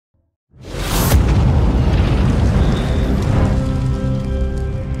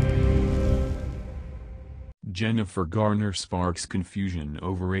Jennifer Garner sparks confusion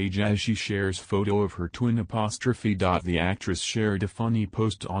over age as she shares photo of her twin. The actress shared a funny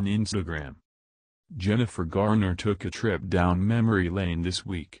post on Instagram. Jennifer Garner took a trip down memory lane this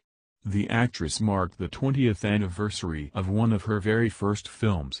week. The actress marked the 20th anniversary of one of her very first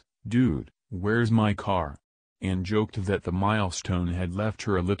films, Dude, Where's My Car? And joked that the milestone had left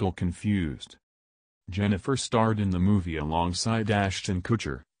her a little confused. Jennifer starred in the movie alongside Ashton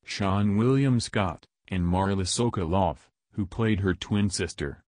Kutcher, Seann William Scott, and Marla Sokoloff, who played her twin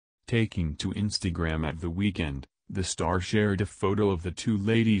sister. Taking to Instagram at the weekend, the star shared a photo of the two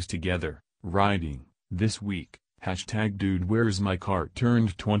ladies together, writing, "This week, #Dude Where's My Car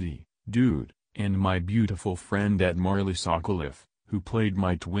turned 20, dude, and my beautiful friend at Marla Sokoloff, who played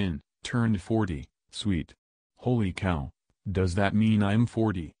my twin, turned 40, sweet. Holy cow, does that mean I'm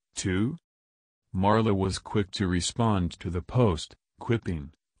 40, too?" Marla was quick to respond to the post,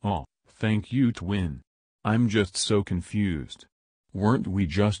 quipping, "Aw, thank you twin. I'm just so confused. Weren't we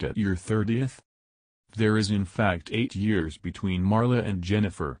just at your 30th? There is in fact 8 years between Marla and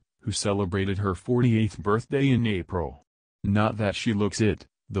Jennifer, who celebrated her 48th birthday in April. Not that she looks it,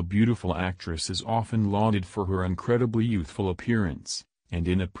 the beautiful actress is often lauded for her incredibly youthful appearance, and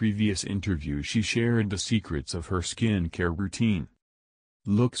in a previous interview she shared the secrets of her skincare routine.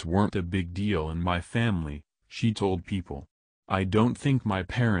 "Looks weren't a big deal in my family," she told People. "I don't think my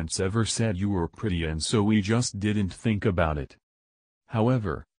parents ever said you were pretty and so we just didn't think about it."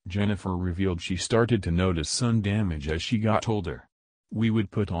 However, Jennifer revealed she started to notice sun damage as she got older. "We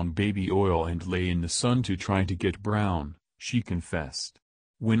would put on baby oil and lay in the sun to try to get brown," she confessed.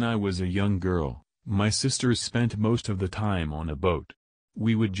 "When I was a young girl, my sisters spent most of the time on a boat.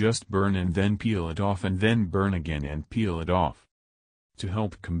 We would just burn and then peel it off and then burn again and peel it off." To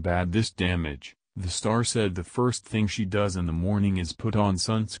help combat this damage, the star said the first thing she does in the morning is put on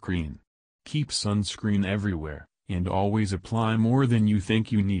sunscreen. "Keep sunscreen everywhere, and always apply more than you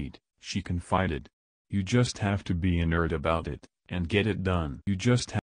think you need," she confided. "You just have to be a nerd about it, and get it done. You just